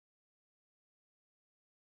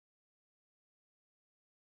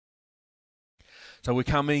So we're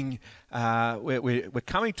coming, we're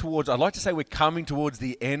coming towards, I'd like to say we're coming towards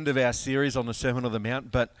the end of our series on the Sermon on the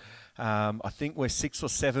Mount, but I think we're 6 or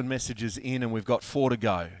 7 messages in and we've got 4 to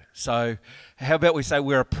go. So how about we say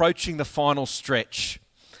we're approaching the final stretch.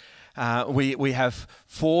 We have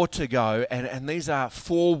 4 to go, and these are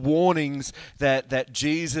 4 warnings that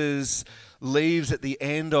Jesus leaves at the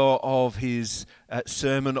end of his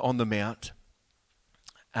Sermon on the Mount.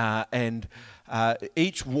 And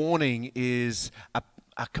each warning is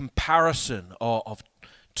a comparison of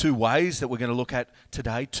 2 ways that we're going to look at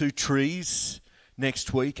today. 2 trees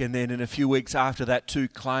next week, and then in a few weeks after that, 2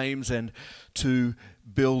 claims and 2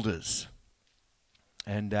 builders.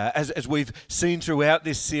 And as we've seen throughout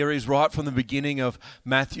this series, right from the beginning of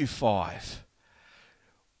Matthew 5,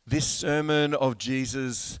 this sermon of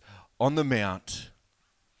Jesus on the Mount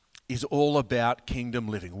is all about kingdom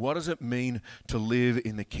living. What does it mean to live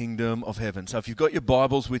in the kingdom of heaven? So if you've got your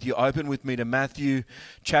Bibles with you, open with me to Matthew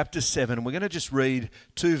chapter 7. And we're going to just read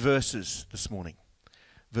 2 verses this morning,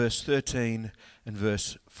 verse 13 and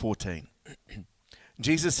verse 14.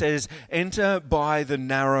 Jesus says, "Enter by the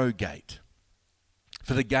narrow gate.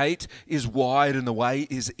 For the gate is wide and the way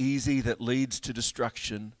is easy that leads to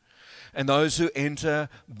destruction, and those who enter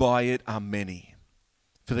by it are many.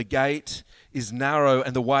 For the gate is narrow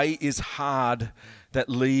and the way is hard that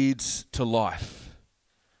leads to life,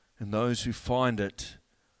 and those who find it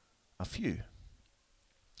are few."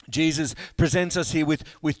 Jesus presents us here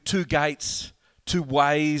with 2 gates, 2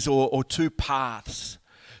 ways or 2 paths.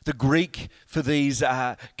 The Greek for these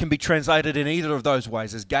can be translated in either of those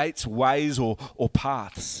ways, as gates, ways, or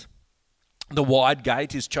paths. The wide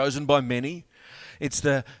gate is chosen by many. It's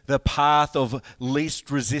the path of least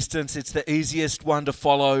resistance. It's the easiest one to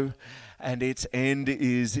follow, and its end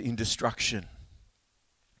is in destruction.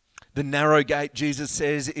 The narrow gate, Jesus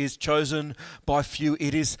says, is chosen by few.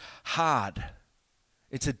 It is hard.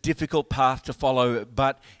 It's a difficult path to follow,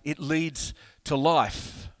 but it leads to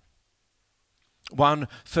life. One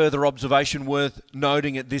further observation worth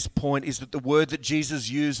noting at this point is that the word that Jesus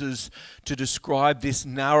uses to describe this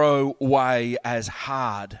narrow way as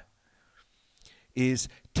hard is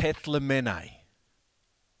tethlemene.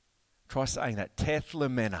 Try saying that,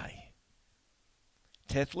 tethlemene.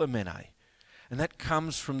 Tethlemene. And that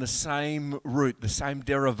comes from the same root, the same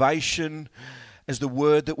derivation as the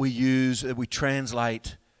word that we use, that we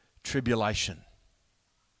translate tribulation.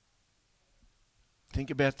 Think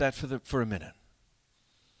about that for a minute.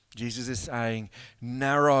 Jesus is saying,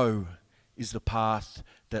 narrow is the path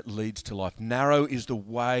that leads to life. Narrow is the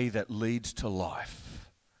way that leads to life.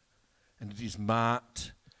 And it is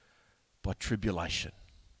marked by tribulation.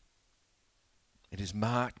 It is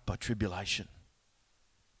marked by tribulation.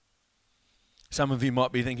 Some of you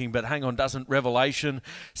might be thinking, but hang on, doesn't Revelation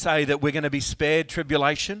say that we're going to be spared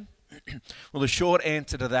tribulation? Well, the short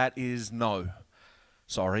answer to that is no.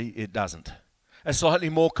 Sorry, it doesn't. A slightly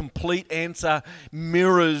more complete answer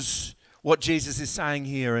mirrors what Jesus is saying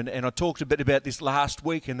here. And I talked a bit about this last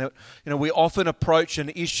week, and that we often approach an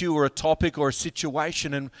issue or a topic or a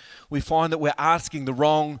situation and we find that we're asking the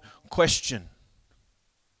wrong question.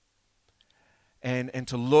 And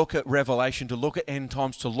to look at Revelation, to look at end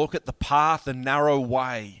times, to look at the path, the narrow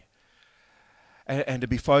way, and to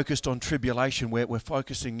be focused on tribulation, we're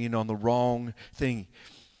focusing in on the wrong thing.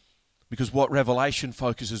 Because what Revelation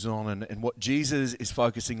focuses on and what Jesus is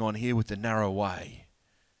focusing on here with the narrow way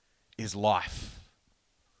is life,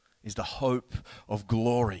 is the hope of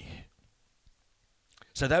glory.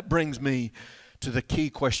 So that brings me to the key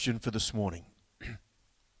question for this morning.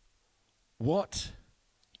 What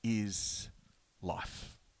is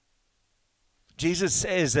life? Jesus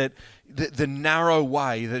says that the narrow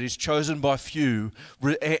way that is chosen by few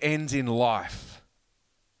ends in life.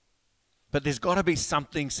 But there's got to be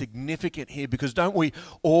something significant here, because don't we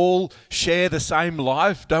all share the same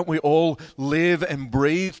life? Don't we all live and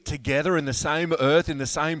breathe together in the same earth, in the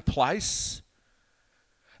same place?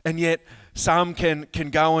 And yet some can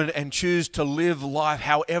go and choose to live life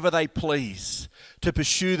however they please, to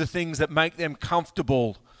pursue the things that make them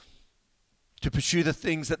comfortable, to pursue the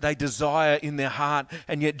things that they desire in their heart.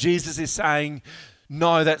 And yet Jesus is saying,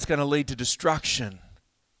 no, that's going to lead to destruction.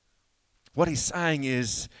 What he's saying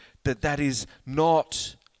is that is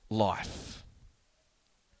not life.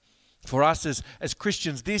 For us as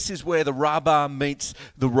Christians, this is where the rubber meets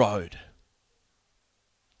the road.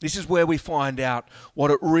 This is where we find out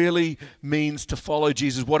what it really means to follow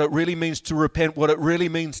Jesus, what it really means to repent, what it really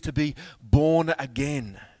means to be born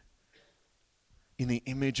again in the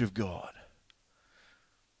image of God.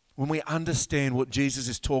 When we understand what Jesus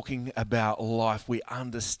is talking about life, we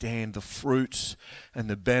understand the fruits and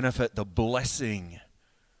the benefit, the blessing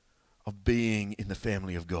of being in the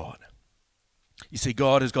family of God. You see,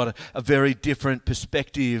 God has got a very different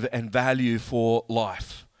perspective and value for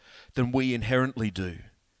life than we inherently do.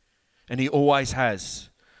 And He always has.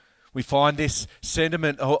 We find this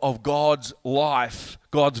sentiment of God's life,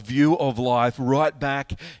 God's view of life, right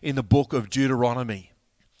back in the book of Deuteronomy.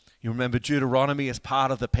 You remember Deuteronomy as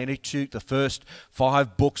part of the Pentateuch, the first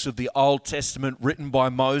 5 books of the Old Testament written by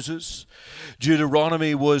Moses.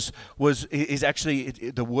 Deuteronomy is actually,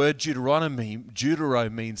 the word Deuteronomy,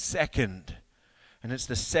 Deutero means second, and it's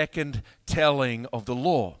the second telling of the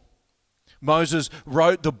law. Moses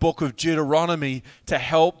wrote the book of Deuteronomy to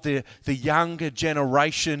help the younger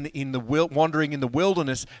generation in wandering in the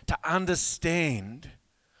wilderness to understand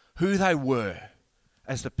who they were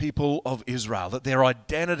as the people of Israel, that their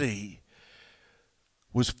identity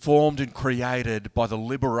was formed and created by the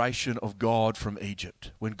liberation of God from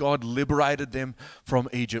Egypt. When God liberated them from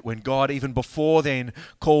Egypt, when God even before then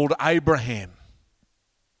called Abraham,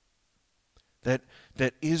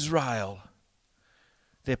 that Israel,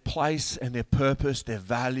 their place and their purpose, their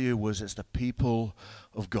value was as the people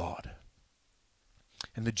of God.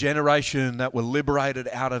 And the generation that were liberated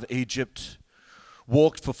out of Egypt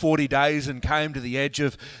walked for 40 days and came to the edge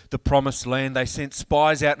of the promised land. They sent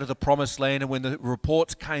spies out into the promised land, and when the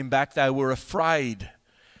reports came back, they were afraid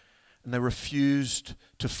and they refused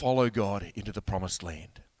to follow God into the promised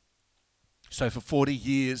land. So for 40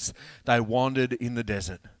 years, they wandered in the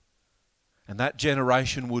desert. And that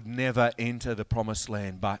generation would never enter the promised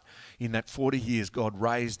land. But in that 40 years, God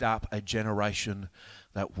raised up a generation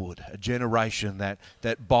that would. A generation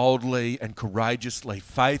that boldly and courageously,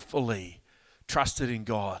 faithfully trusted in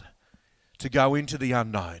God to go into the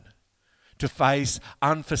unknown, to face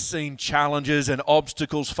unforeseen challenges and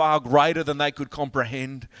obstacles far greater than they could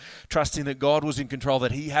comprehend, trusting that God was in control,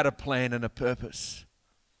 that He had a plan and a purpose.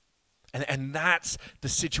 And that's the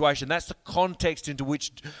situation, that's the context into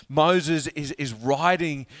which Moses is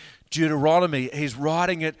writing Deuteronomy. He's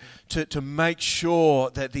writing it to make sure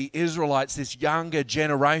that the Israelites, this younger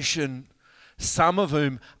generation, some of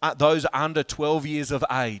whom are those under 12 years of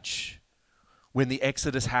age when the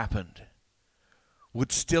Exodus happened,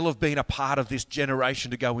 would still have been a part of this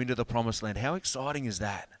generation to go into the promised land. How exciting is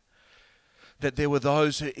that? That there were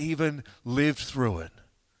those who even lived through it,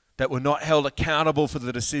 that were not held accountable for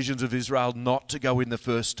the decisions of Israel not to go in the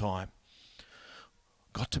first time,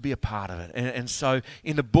 got to be a part of it. And so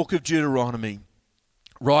in the book of Deuteronomy,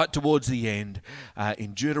 right towards the end,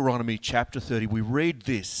 in Deuteronomy chapter 30, we read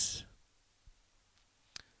this.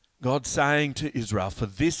 God saying to Israel, "For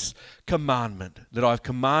this commandment that I've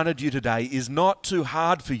commanded you today is not too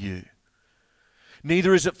hard for you.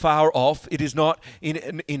 Neither is it far off. It is not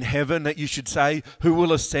in heaven that you should say, 'Who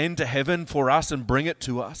will ascend to heaven for us and bring it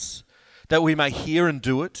to us, that we may hear and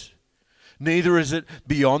do it?' Neither is it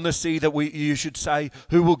beyond the sea that you should say,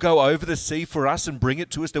 'Who will go over the sea for us and bring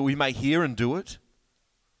it to us, that we may hear and do it?'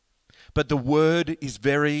 But the word is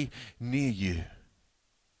very near you.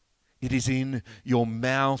 It is in your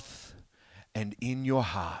mouth and in your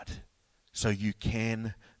heart, so you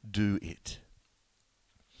can do it.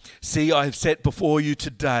 See, I have set before you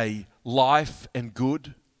today life and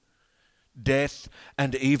good, death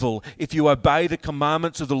and evil. If you obey the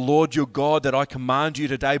commandments of the Lord your God that I command you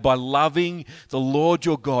today, by loving the Lord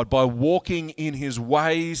your God, by walking in His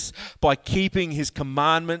ways, by keeping His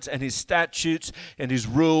commandments and His statutes and His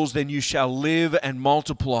rules, then you shall live and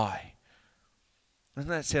multiply." Doesn't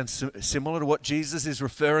that sound similar to what Jesus is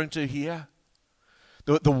referring to here?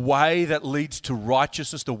 The way that leads to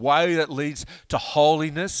righteousness, the way that leads to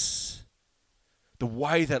holiness, the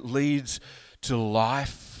way that leads to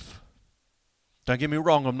life. Don't get me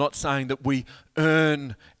wrong, I'm not saying that we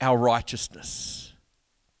earn our righteousness.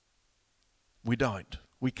 We don't.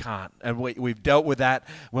 We can't. And we've dealt with that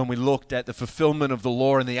when we looked at the fulfillment of the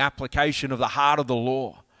law and the application of the heart of the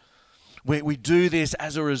law. We do this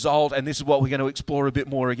as a result, and this is what we're going to explore a bit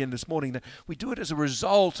more again this morning, that we do it as a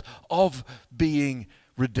result of being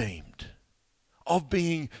redeemed, of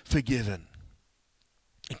being forgiven.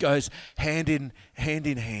 It goes hand in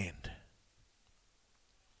hand.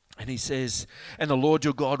 And he says, "And the Lord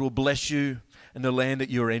your God will bless you in the land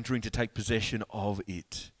that you are entering to take possession of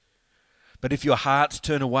it. But if your hearts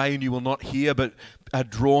turn away and you will not hear, but are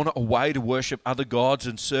drawn away to worship other gods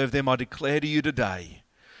and serve them, I declare to you today,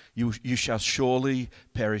 you shall surely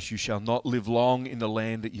perish. You shall not live long in the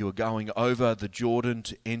land that you are going over the Jordan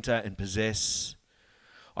to enter and possess.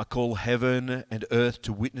 I call heaven and earth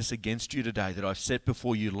to witness against you today that I've set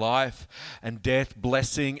before you life and death,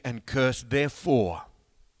 blessing and curse. Therefore,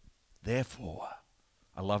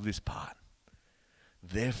 I love this part.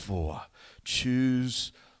 Therefore,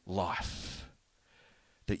 choose life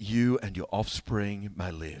that you and your offspring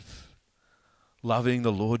may live, loving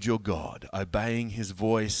the Lord your God, obeying his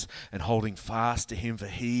voice and holding fast to him, for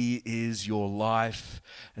he is your life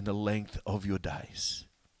and the length of your days,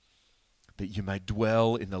 that you may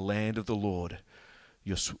dwell in the land of the Lord,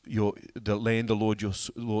 the land the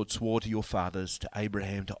Lord swore to your fathers, to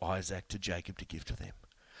Abraham, to Isaac, to Jacob, to give to them.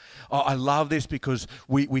 I love this because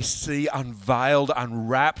we see unveiled,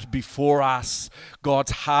 unwrapped before us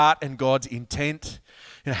God's heart and God's intent.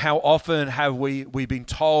 You know, how often have we been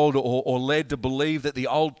told or led to believe that the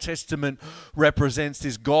Old Testament represents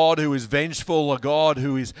this God who is vengeful, a God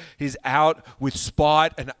who is out with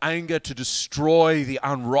spite and anger to destroy the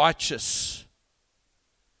unrighteous.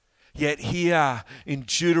 Yet here in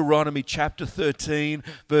Deuteronomy chapter 13,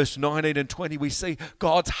 verse 19 and 20, we see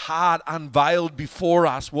God's heart unveiled before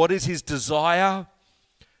us. What is his desire?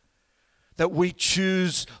 That we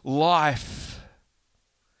choose life,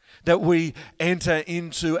 that we enter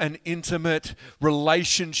into an intimate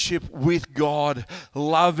relationship with God,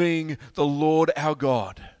 loving the Lord our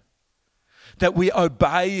God, that we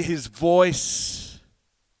obey his voice,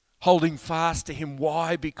 holding fast to him.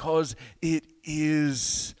 Why? Because it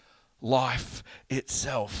is life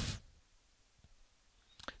itself.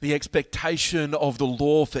 The expectation of the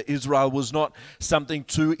law for Israel was not something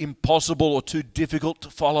too impossible or too difficult to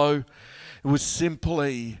follow. It was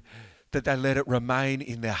simply that they let it remain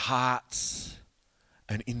in their hearts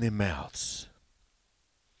and in their mouths.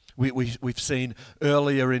 We've seen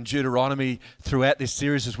earlier in Deuteronomy, throughout this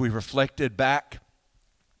series as we reflected back,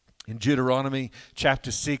 in Deuteronomy chapter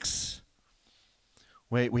 6,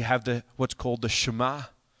 where we have what's called the Shema.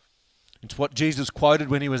 It's what Jesus quoted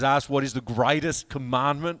when he was asked, what is the greatest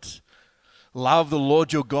commandment? Love the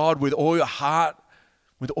Lord your God with all your heart,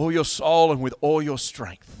 with all your soul, and with all your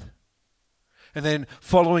strength. And then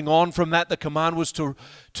following on from that, the command was to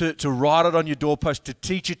write it on your doorpost, to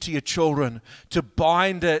teach it to your children, to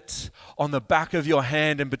bind it on the back of your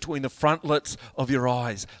hand and between the frontlets of your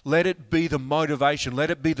eyes. Let it be the motivation.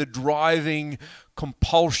 Let it be the driving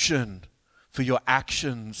compulsion for your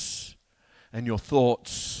actions and your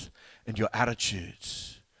thoughts and your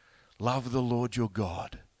attitudes. Love the Lord your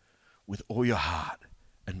God with all your heart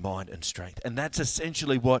and mind and strength. And that's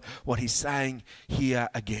essentially what he's saying here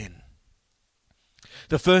again.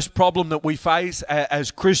 The first problem that we face as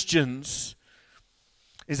Christians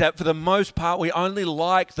is that for the most part we only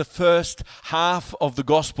like the first half of the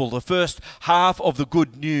gospel, the first half of the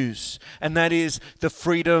good news, and that is the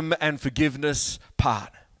freedom and forgiveness part.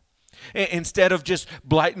 Instead of just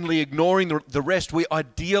blatantly ignoring the rest, we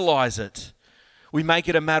idealize it. We make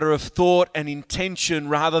it a matter of thought and intention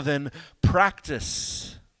rather than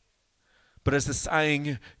practice. But as the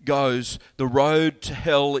saying goes, the road to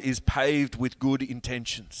hell is paved with good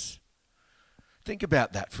intentions. Think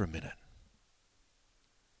about that for a minute.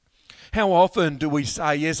 How often do we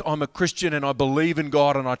say, yes, I'm a Christian and I believe in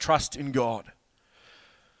God and I trust in God.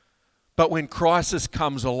 But when crisis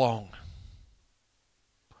comes along,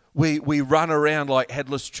 we run around like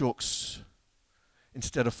headless chooks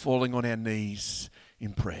instead of falling on our knees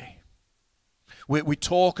in prayer. We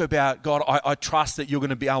talk about, God, I trust that you're going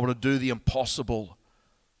to be able to do the impossible.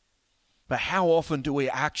 But how often do we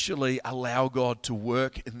actually allow God to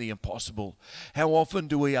work in the impossible? How often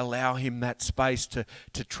do we allow him that space to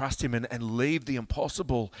trust him and leave the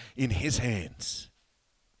impossible in his hands?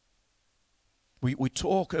 We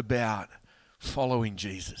talk about following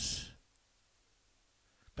Jesus.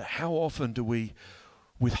 But how often do we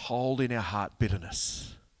withhold in our heart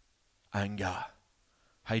bitterness, anger,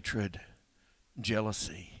 hatred,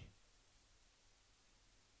 jealousy?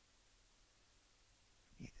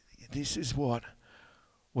 This is what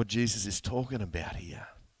Jesus is talking about here.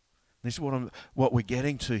 This is what we're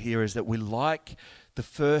getting to here, is that we like the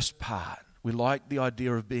first part. We like the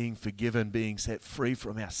idea of being forgiven, being set free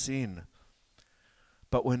from our sin.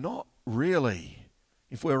 But we're not really,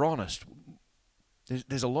 if we're honest,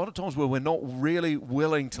 there's a lot of times where we're not really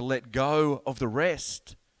willing to let go of the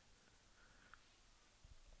rest.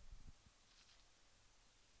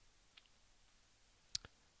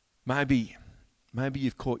 Maybe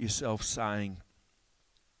you've caught yourself saying,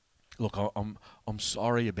 look, I'm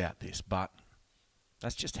sorry about this, but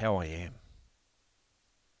that's just how I am.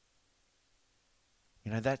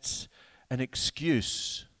 You know, that's an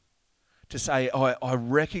excuse to say, I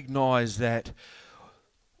recognize that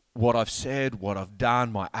what I've said, what I've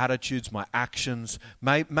done, my attitudes, my actions,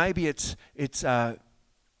 maybe it's an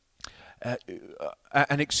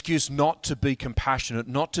excuse not to be compassionate,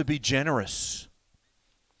 not to be generous.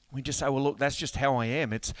 We just say, well, look, that's just how I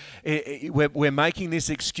am. We're making this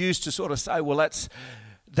excuse to sort of say, well,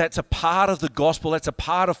 that's a part of the gospel, that's a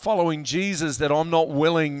part of following Jesus that I'm not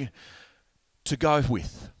willing to go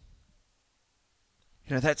with.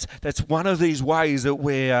 You know, that's one of these ways that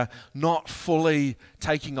we're not fully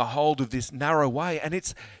taking a hold of this narrow way. And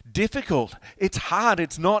it's difficult. It's hard.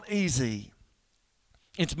 It's not easy.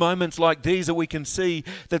 It's moments like these that we can see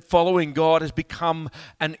that following God has become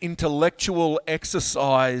an intellectual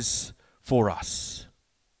exercise for us.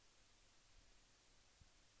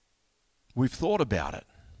 We've thought about it.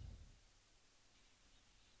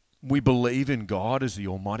 We believe in God as the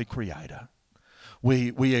Almighty Creator.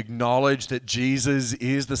 We acknowledge that Jesus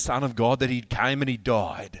is the Son of God, that He came and He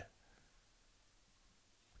died.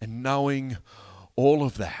 And knowing all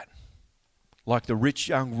of that, like the rich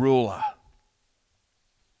young ruler,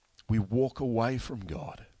 we walk away from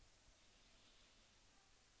God,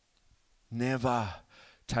 never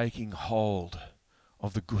taking hold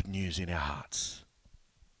of the good news in our hearts.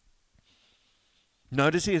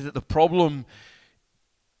 Notice here that the problem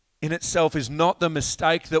in itself is not the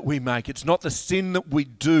mistake that we make. It's not the sin that we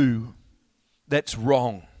do that's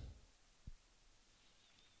wrong,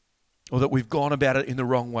 or that we've gone about it in the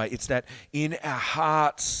wrong way. It's that in our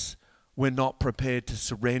hearts we're not prepared to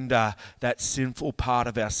surrender that sinful part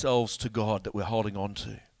of ourselves to God that we're holding on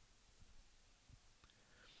to.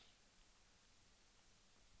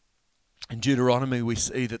 In Deuteronomy we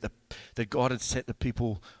see that God had set the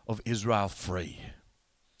people of Israel free.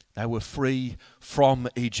 They were free from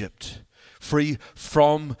Egypt, free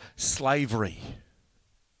from slavery,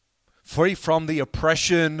 free from the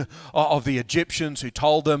oppression of the Egyptians who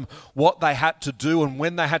told them what they had to do and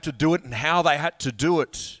when they had to do it and how they had to do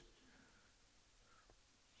it.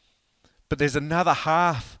 But there's another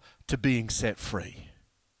half to being set free.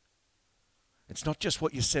 It's not just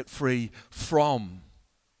what you're set free from,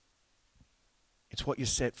 it's what you're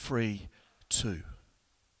set free to.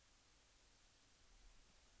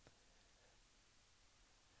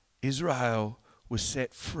 Israel was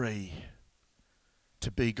set free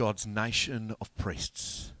to be God's nation of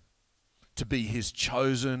priests, to be His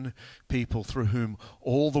chosen people through whom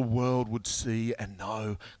all the world would see and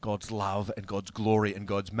know God's love and God's glory and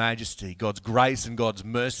God's majesty, God's grace and God's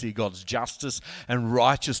mercy, God's justice and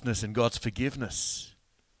righteousness and God's forgiveness.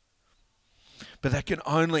 But that can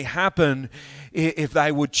only happen if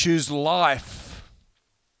they would choose life.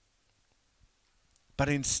 But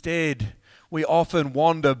instead, we often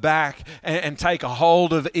wander back and take a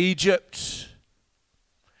hold of Egypt,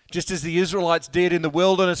 just as the Israelites did in the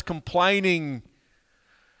wilderness, complaining,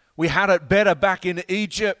 we had it better back in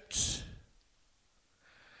Egypt.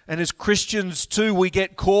 And as Christians too, we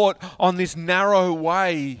get caught on this narrow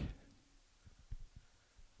way,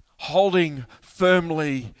 holding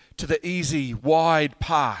firmly to the easy, wide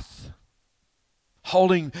path,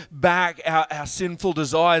 holding back our sinful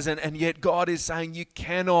desires, and yet God is saying you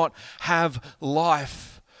cannot have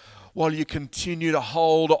life while you continue to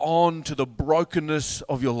hold on to the brokenness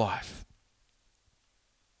of your life.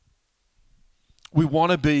 We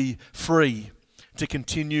want to be free to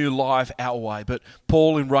continue life our way, but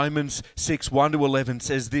Paul in Romans 6:1-11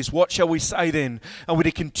 says this: "What shall we say then? Are we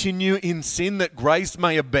to continue in sin that grace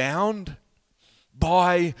may abound?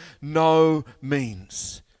 By no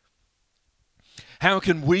means. How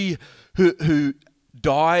can we who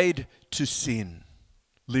died to sin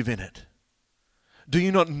live in it? Do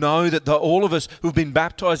you not know that all of us who've been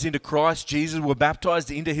baptized into Christ Jesus were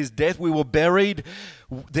baptized into His death? We were buried,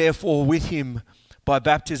 therefore, with Him by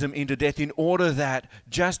baptism into death, in order that,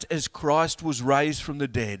 just as Christ was raised from the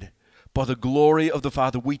dead by the glory of the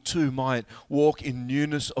Father, we too might walk in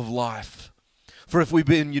newness of life. For if we've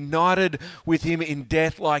been united with Him in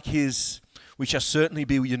death like His, we shall certainly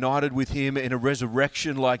be united with Him in a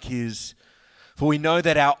resurrection like His. For we know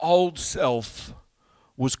that our old self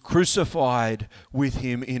was crucified with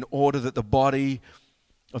Him in order that the body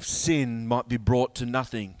of sin might be brought to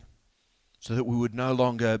nothing, so that we would no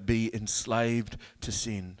longer be enslaved to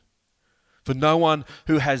sin. For one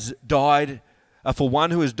who has died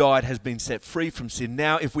has been set free from sin.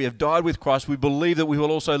 Now, if we have died with Christ, we believe that we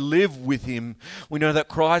will also live with Him. We know that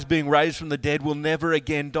Christ, being raised from the dead, will never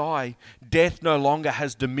again die. Death no longer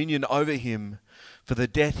has dominion over Him. For the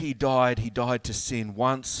death He died to sin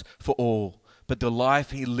once for all. But the life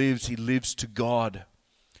He lives to God.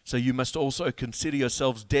 So you must also consider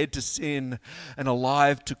yourselves dead to sin and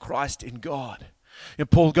alive to Christ in God." And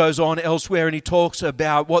Paul goes on elsewhere and he talks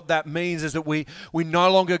about what that means is that we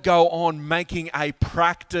no longer go on making a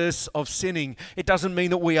practice of sinning. It doesn't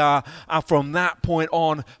mean that we are from that point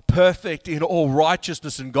on perfect in all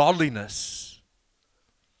righteousness and godliness.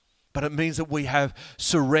 But it means that we have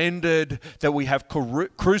surrendered, that we have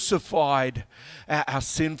crucified our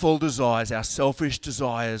sinful desires, our selfish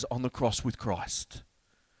desires on the cross with Christ.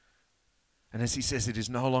 And as he says, it is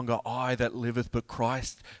no longer I that liveth, but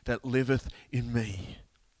Christ that liveth in me.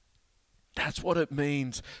 That's what it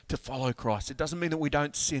means to follow Christ. It doesn't mean that we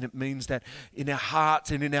don't sin. It means that in our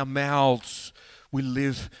hearts and in our mouths, we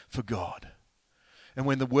live for God. And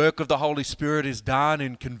when the work of the Holy Spirit is done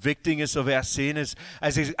in convicting us of our sin as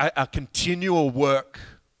a continual work,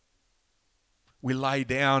 we lay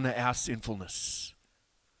down our sinfulness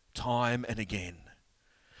time and again.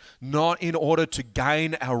 Not in order to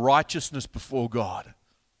gain our righteousness before God,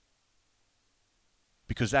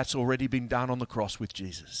 because that's already been done on the cross with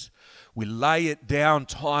Jesus. We lay it down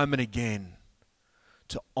time and again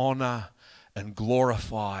to honor and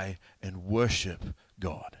glorify and worship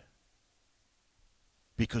God,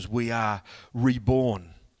 because we are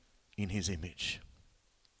reborn in His image.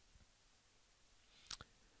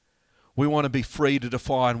 We want to be free to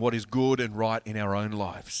define what is good and right in our own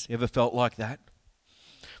lives. Ever felt like that?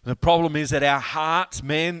 The problem is that our hearts,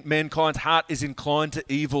 mankind's heart, is inclined to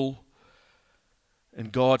evil,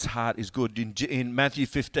 and God's heart is good. In Matthew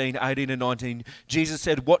 15, 18 and 19, Jesus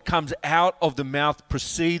said, what comes out of the mouth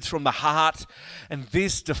proceeds from the heart, and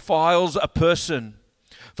this defiles a person.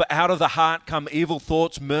 For out of the heart come evil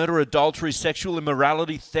thoughts, murder, adultery, sexual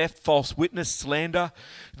immorality, theft, false witness, slander.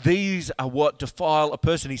 These are what defile a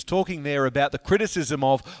person. He's talking there about the criticism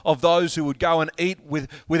of those who would go and eat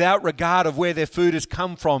without regard of where their food has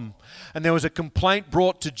come from. And there was a complaint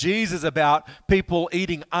brought to Jesus about people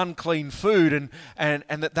eating unclean food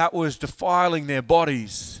and that was defiling their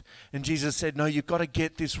bodies. And Jesus said, no, you've got to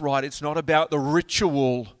get this right. It's not about the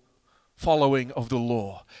ritual following of the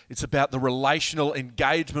law. It's about the relational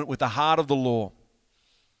engagement with the heart of the law.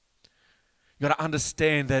 You've got to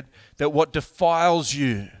understand that what defiles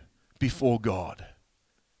you before God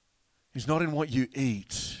is not in what you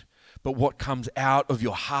eat, but what comes out of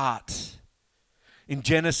your heart. In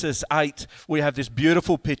Genesis 8, we have this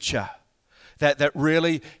beautiful picture that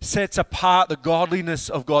really sets apart the godliness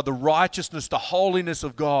of God, the righteousness, the holiness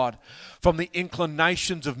of God from the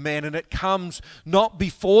inclinations of man. And it comes not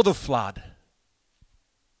before the flood,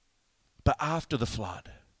 but after the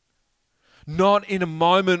flood. Not in a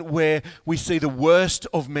moment where we see the worst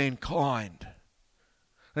of mankind.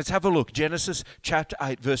 Let's have a look. Genesis chapter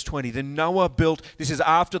 8, verse 20. Then Noah built, this is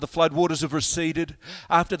after the flood waters have receded,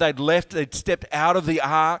 after they'd stepped out of the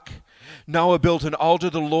ark. Noah built an altar to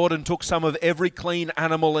the Lord and took some of every clean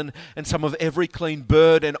animal and some of every clean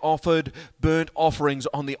bird and offered burnt offerings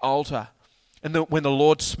on the altar. And when the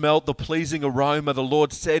Lord smelled the pleasing aroma, the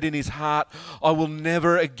Lord said in his heart, I will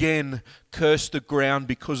never again curse the ground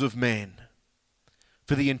because of man.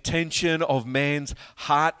 For the intention of man's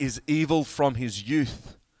heart is evil from his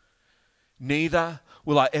youth. Neither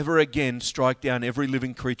will I ever again strike down every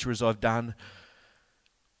living creature as I've done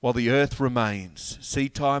while the earth remains.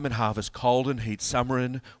 Seed time and harvest, cold and heat, summer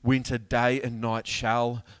and winter, day and night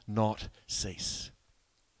shall not cease.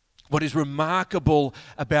 What is remarkable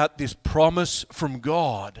about this promise from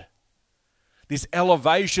God, this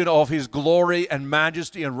elevation of his glory and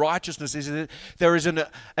majesty and righteousness, is that there is an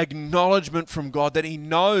acknowledgement from God that he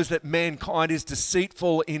knows that mankind is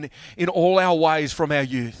deceitful in all our ways from our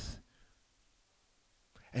youth.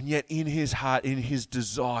 And yet in his heart, in his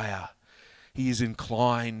desire, he is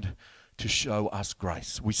inclined to show us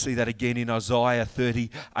grace. We see that again in Isaiah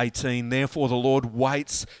 30:18. Therefore the Lord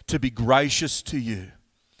waits to be gracious to you,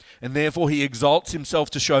 and therefore he exalts himself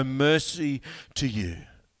to show mercy to you.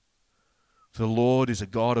 For the Lord is a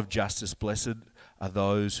God of justice. Blessed are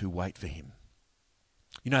those who wait for him.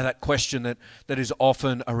 You know that question that is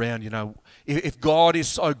often around, if God is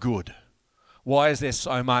so good, why is there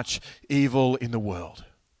so much evil in the world?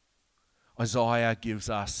 Isaiah gives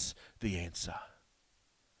us the answer.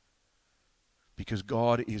 Because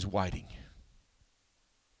God is waiting,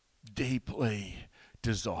 deeply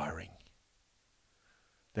desiring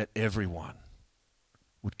that everyone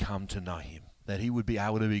would come to know him, that he would be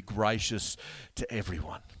able to be gracious to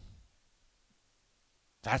everyone.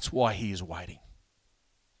 That's why he is waiting.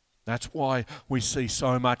 That's why we see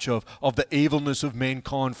so much of the evilness of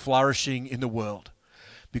mankind flourishing in the world.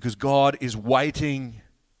 Because God is waiting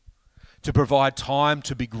to provide time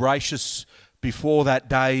to be gracious before that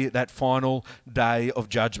day, that final day of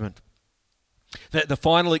judgment. The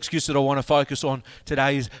final excuse that I want to focus on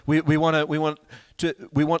today is we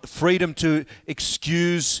want freedom to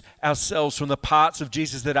excuse ourselves from the parts of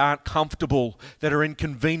Jesus that aren't comfortable, that are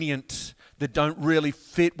inconvenient, that don't really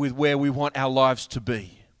fit with where we want our lives to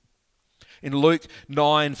be. In Luke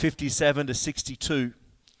 9:57-62,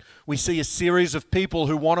 We see a series of people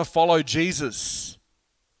who want to follow Jesus,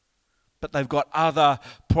 but they've got other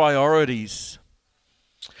priorities.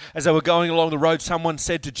 As they were going along the road, someone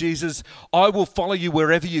said to Jesus, "I will follow you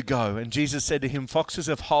wherever you go." And Jesus said to him, "Foxes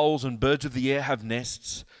have holes and birds of the air have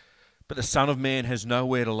nests, but the Son of Man has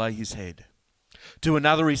nowhere to lay his head." To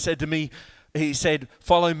another he said,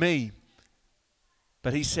 "Follow me."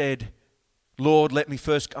 But he said, "Lord, let me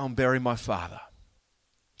first go and bury my father."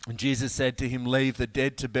 And Jesus said to him, "Leave the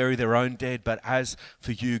dead to bury their own dead, but as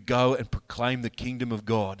for you, go and proclaim the kingdom of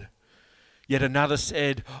God." Yet another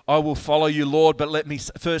said, "I will follow you, Lord, but let me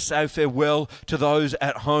first say farewell to those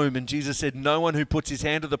at home." And Jesus said, "No one who puts his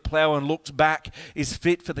hand to the plow and looks back is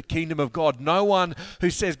fit for the kingdom of God." No one who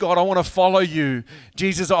says, "God, I want to follow you.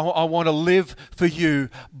 Jesus, I want to live for you,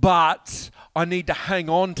 but I need to hang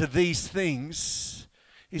on to these things,"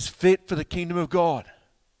 is fit for the kingdom of God.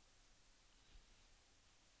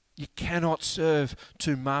 You cannot serve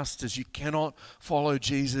two masters. You cannot follow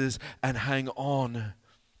Jesus and hang on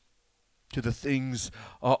to the things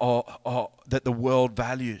that the world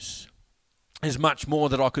values. There's much more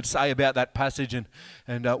that I could say about that passage, and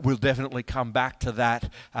we'll definitely come back to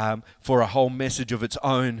that for a whole message of its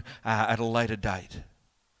own at a later date.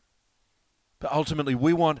 But ultimately,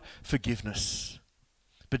 we want forgiveness.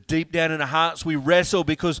 But deep down in our hearts, we wrestle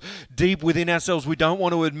because deep within ourselves, we don't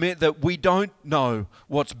want to admit that we don't know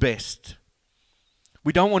what's best.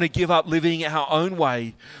 We don't want to give up living our own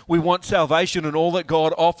way. We want salvation and all that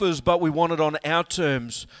God offers, but we want it on our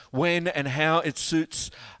terms, when and how it suits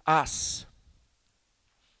us.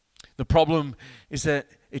 The problem is that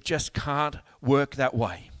it just can't work that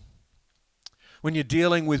way. When you're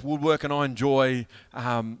dealing with woodwork, and I enjoy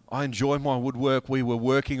my woodwork. We were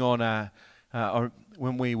working on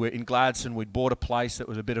when we were in Gladstone, we'd bought a place that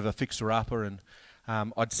was a bit of a fixer-upper, and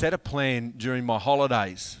I'd set a plan during my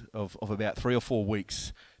holidays of about 3 or 4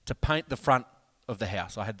 weeks to paint the front of the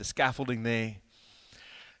house. I had the scaffolding there.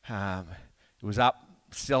 It was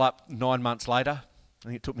still up 9 months later. I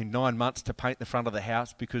think it took me 9 months to paint the front of the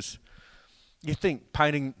house, because you think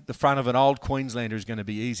painting the front of an old Queenslander is going to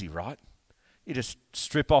be easy, right? You just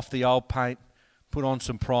strip off the old paint, put on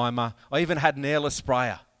some primer. I even had an airless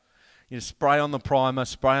sprayer. You just spray on the primer,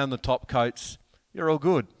 spray on the top coats, you're all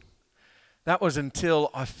good. That was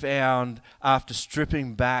until I found, after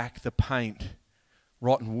stripping back the paint,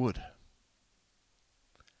 rotten wood.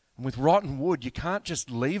 And with rotten wood, you can't just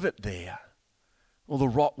leave it there, or the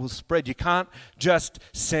rot will spread. You can't just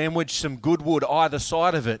sandwich some good wood either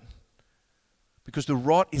side of it, because the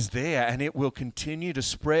rot is there and it will continue to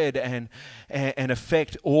spread and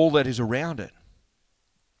affect all that is around it.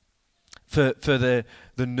 For the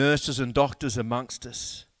nurses and doctors amongst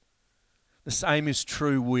us, the same is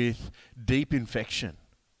true with deep infection.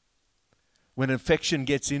 When infection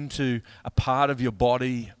gets into a part of your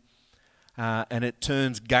body and it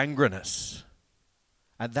turns gangrenous,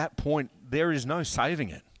 at that point there is no saving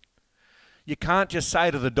it. You can't just say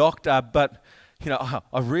to the doctor, "But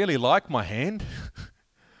I really like my hand."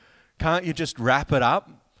 Can't you just wrap it up,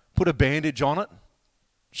 put a bandage on it?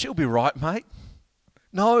 "She'll be right, mate."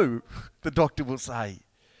 No, the doctor will say.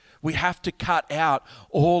 We have to cut out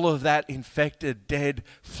all of that infected, dead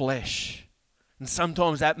flesh. And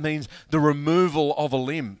sometimes that means the removal of a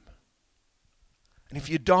limb. And if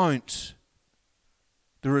you don't,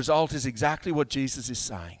 the result is exactly what Jesus is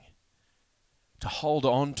saying. To hold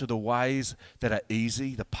on to the ways that are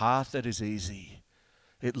easy, the path that is easy,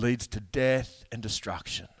 it leads to death and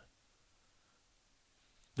destruction.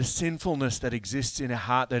 The sinfulness that exists in our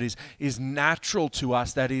heart, that is natural to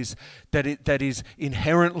us, that is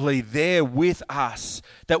inherently there with us,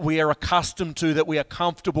 that we are accustomed to, that we are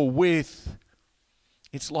comfortable with.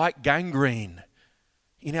 It's like gangrene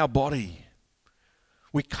in our body.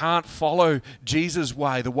 We can't follow Jesus'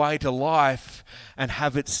 way, the way to life, and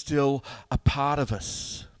have it still a part of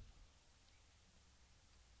us.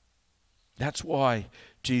 That's why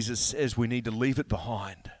Jesus says we need to leave it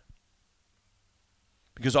behind.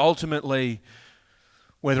 Because ultimately,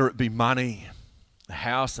 whether it be money, a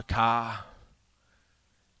house, a car,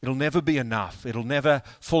 it'll never be enough. It'll never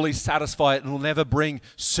fully satisfy it. It'll never bring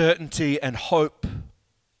certainty and hope.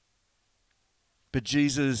 But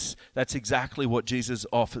Jesus, that's exactly what Jesus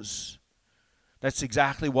offers. That's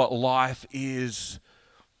exactly what life is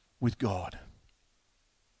with God.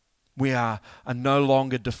 We are no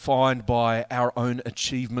longer defined by our own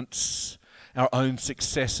achievements, our own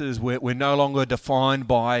successes. We're no longer defined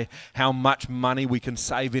by how much money we can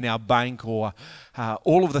save in our bank, or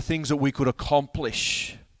all of the things that we could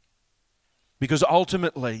accomplish. Because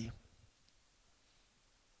ultimately,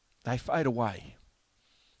 they fade away.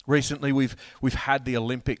 Recently, we've had the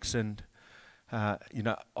Olympics, and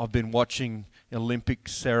I've been watching Olympic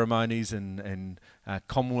ceremonies and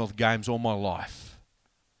Commonwealth Games all my life.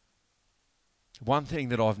 One thing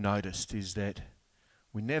that I've noticed is that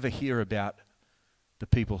we never hear about the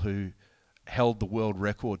people who held the world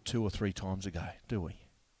record 2 or 3 times ago, do we?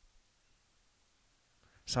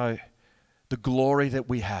 So the glory that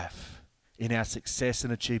we have in our success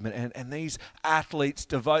and achievement, and these athletes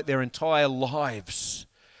devote their entire lives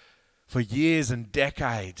for years and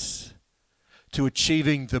decades to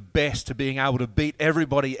achieving the best, to being able to beat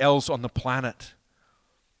everybody else on the planet.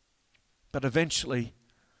 But eventually,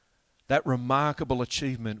 that remarkable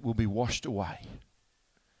achievement will be washed away.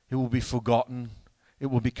 It will be forgotten. It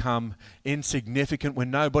will become insignificant when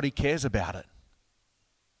nobody cares about it.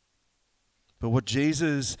 But what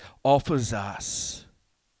Jesus offers us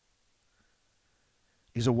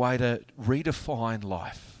is a way to redefine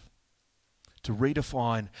life, to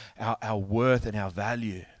redefine our worth and our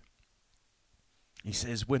value. He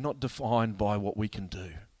says we're not defined by what we can do.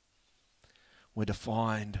 We're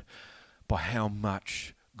defined by how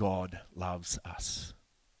much God loves us.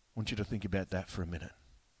 I want you to think about that for a minute.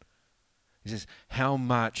 He says how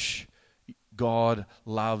much God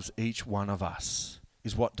loves each one of us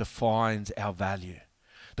is what defines our value.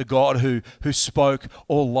 The God who spoke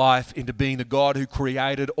all life into being, the God who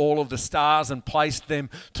created all of the stars and placed them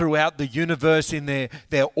throughout the universe in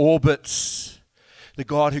their orbits. The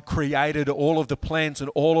God who created all of the plants and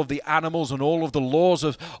all of the animals and all of the laws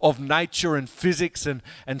of nature and physics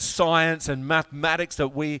and science and mathematics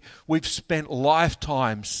that we've spent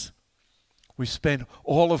lifetimes. We've spent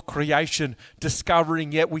all of creation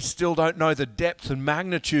discovering, yet we still don't know the depth and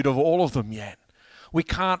magnitude of all of them yet. We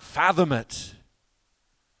can't fathom it.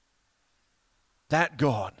 That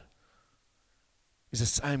God is the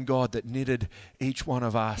same God that knitted each one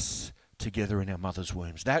of us together in our mother's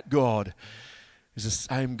wombs. That God is the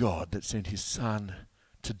same God that sent his Son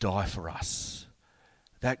to die for us.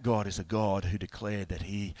 That God is a God who declared that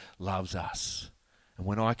he loves us. And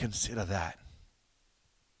when I consider that,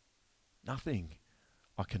 nothing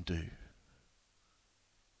I can do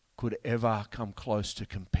could ever come close to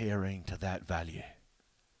comparing to that value.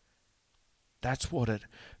 That's what it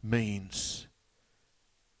means.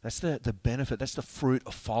 That's the benefit, that's the fruit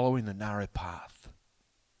of following the narrow path.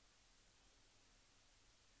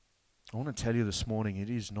 I want to tell you this morning, it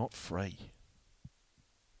is not free.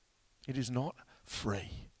 It is not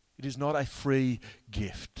free. It is not a free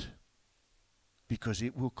gift, because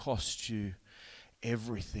it will cost you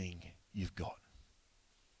everything you've got.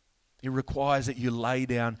 It requires that you lay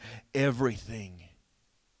down everything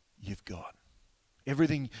you've got,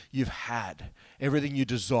 everything you've had, everything you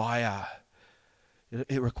desire.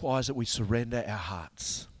 It requires that we surrender our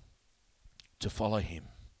hearts to follow him.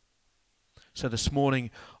 So this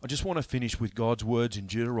morning, I just want to finish with God's words in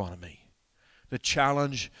Deuteronomy. The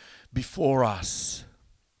challenge before us,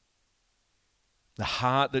 the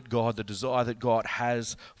heart that God, the desire that God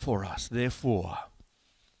has for us. Therefore,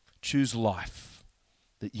 choose life,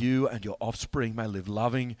 that you and your offspring may live,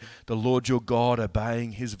 loving the Lord your God,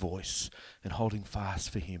 obeying his voice, and holding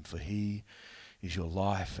fast for him, for he is your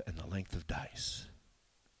life and the length of days.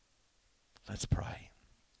 Let's pray.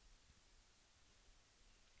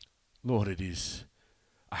 Lord, it is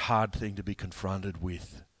a hard thing to be confronted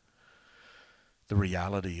with the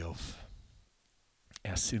reality of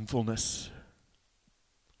our sinfulness.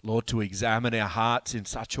 Lord, to examine our hearts in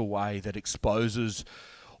such a way that exposes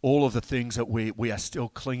all of the things that we are still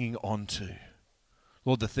clinging on to.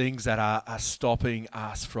 Lord, the things that are stopping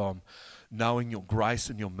us from knowing your grace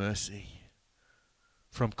and your mercy,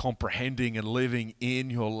 from comprehending and living in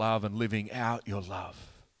your love and living out your love.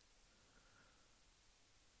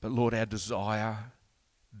 But Lord, our desire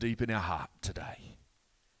deep in our heart today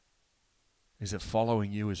is that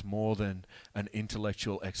following you is more than an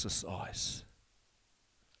intellectual exercise.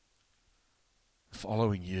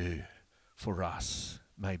 Following you for us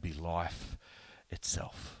may be life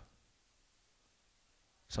itself.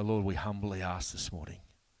 So Lord, we humbly ask this morning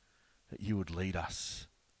that you would lead us.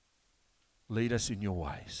 Lead us in your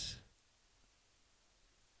ways.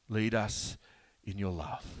 Lead us in your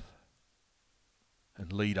love.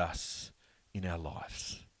 And lead us in our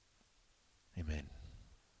lives.